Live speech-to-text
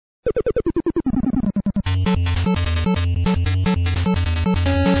Well,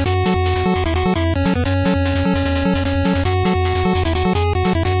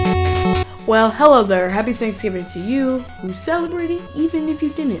 hello there. Happy Thanksgiving to you who celebrated. Even if you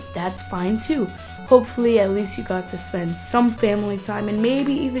didn't, that's fine too. Hopefully, at least you got to spend some family time and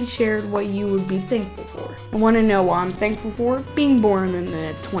maybe even shared what you would be thankful for. I want to know what I'm thankful for? Being born in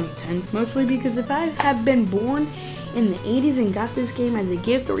the 2010s, mostly because if I had been born in the 80s and got this game as a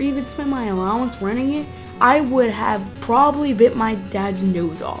gift or even spent my allowance renting it, I would have probably bit my dad's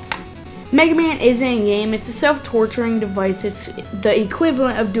nose off. Mega Man isn't a game, it's a self-torturing device. It's the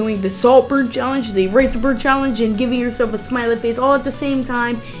equivalent of doing the Saltburn challenge, the Eraserburn challenge, and giving yourself a smiley face all at the same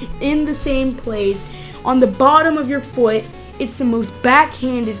time, in the same place, on the bottom of your foot. It's the most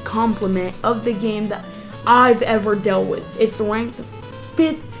backhanded compliment of the game that I've ever dealt with. It's ranked the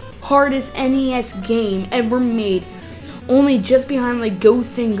 5th hardest NES game ever made, only just behind like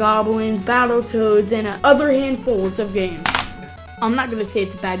Ghosts and Goblins, Battletoads, and other handfuls of games. I'm not going to say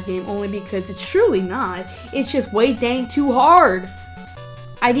it's a bad game only because it's truly not. It's just way dang too hard.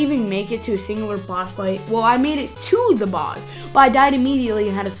 I'd even make it to a singular boss fight. Well, I made it to the boss, but I died immediately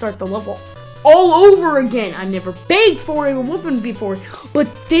and had to start the level all over again. I never begged for a whooping before, but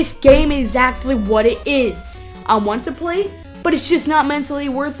this game is exactly what it is. I want to play, but it's just not mentally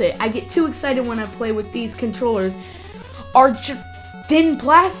worth it. I get too excited when I play with these controllers are just thin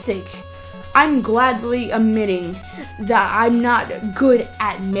plastic. I'm gladly admitting that I'm not good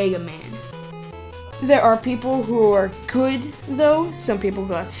at Mega Man. There are people who are good though. Some people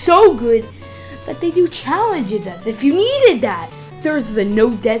got so good that they do challenges as if you needed that. There's the no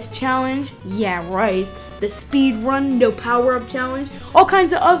death challenge, yeah right, the speed run, no power up challenge, all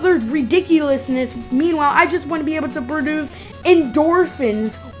kinds of other ridiculousness. Meanwhile, I just want to be able to produce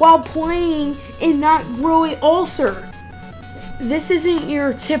endorphins while playing and not grow an ulcer. This isn't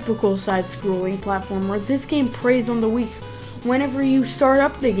your typical side-scrolling platformer. This game preys on the weak. Whenever you start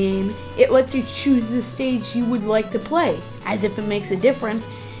up the game, it lets you choose the stage you would like to play, as if it makes a difference.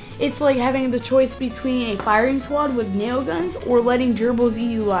 It's like having the choice between a firing squad with nail guns or letting gerbils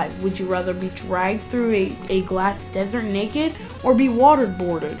eat you alive. Would you rather be dragged through a glass desert naked or be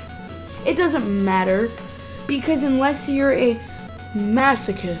waterboarded? It doesn't matter, because unless you're a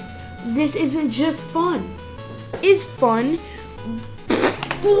masochist, this isn't just fun. It's fun.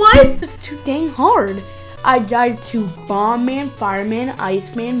 What? It's too dang hard. I died to Bomb Man, Fireman,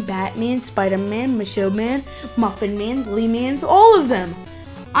 Iceman, Batman, Spider-Man, Michelle Man, Muffin Man, Lee Mans, all of them.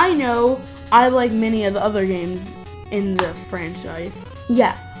 I know I like many of the other games in the franchise.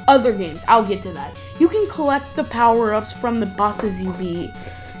 Yeah, other games. I'll get to that. You can collect the power-ups from the bosses you beat.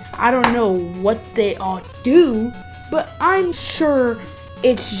 I don't know what they all do, but I'm sure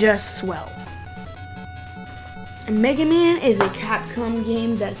it's just swell. Mega Man is a Capcom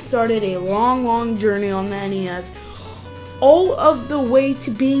game that started a long journey on the NES, all of the way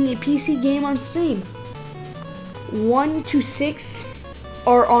to being a PC game on Steam. 1 to 6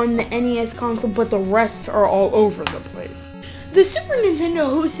 are on the NES console, but the rest are all over the place. The Super Nintendo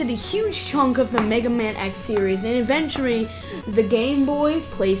hosted a huge chunk of the Mega Man X series, and eventually the Game Boy,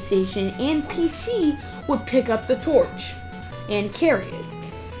 PlayStation, and PC would pick up the torch and carry it.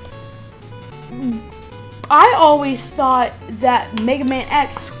 I always thought that Mega Man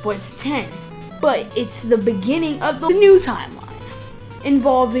X was 10, but it's the beginning of the new timeline,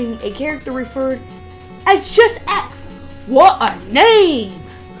 involving a character referred as just X. What a name!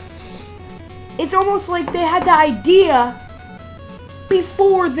 It's almost like they had the idea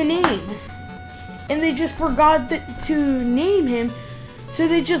before the name, and they just forgot to name him, so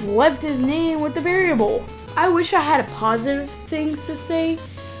they just left his name with the variable. I wish I had positive things to say,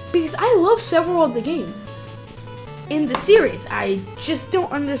 because I love several of the games in the series. I just don't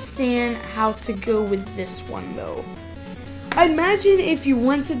understand how to go with this one though. I imagine if you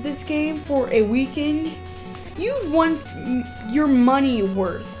rented this game for a weekend, you'd want your money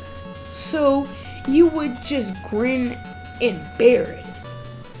worth. So you would just grin and bear it.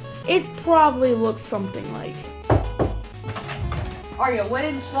 It probably looks something like, "Are you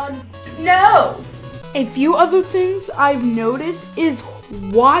winning, son?" No! A few other things I've noticed is,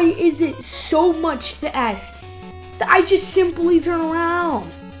 why is it so much to ask that I just simply turn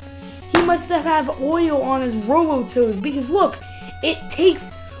around? He must have oil on his robo-toes, because look, it takes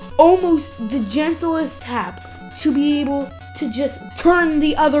almost the gentlest tap to be able to just turn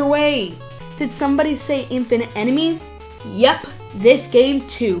the other way. Did somebody say infinite enemies? Yep, this game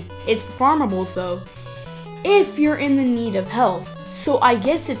too. It's farmable though, if you're in the need of health, so I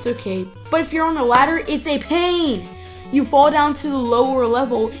guess it's okay. But if you're on a ladder, it's a pain. You fall down to the lower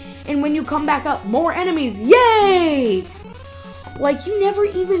level, and when you come back up, more enemies, yay! Like you never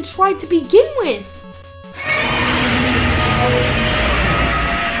even tried to begin with.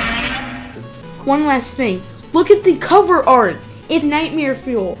 One last thing. Look at the cover art. It's nightmare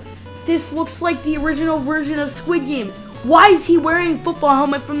fuel. This looks like the original version of Squid Games. Why is he wearing a football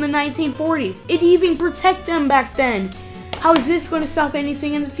helmet from the 1940s? It didn't even protect them back then. How is this going to stop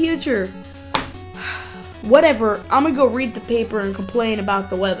anything in the future? Whatever, I'm gonna go read the paper and complain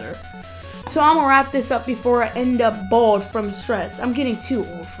about the weather. So I'm gonna wrap this up before I end up bald from stress. I'm getting too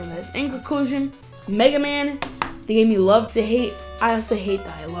old for this. In conclusion, Mega Man, the game you love to hate. I also hate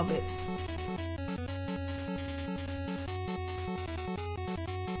that I love it.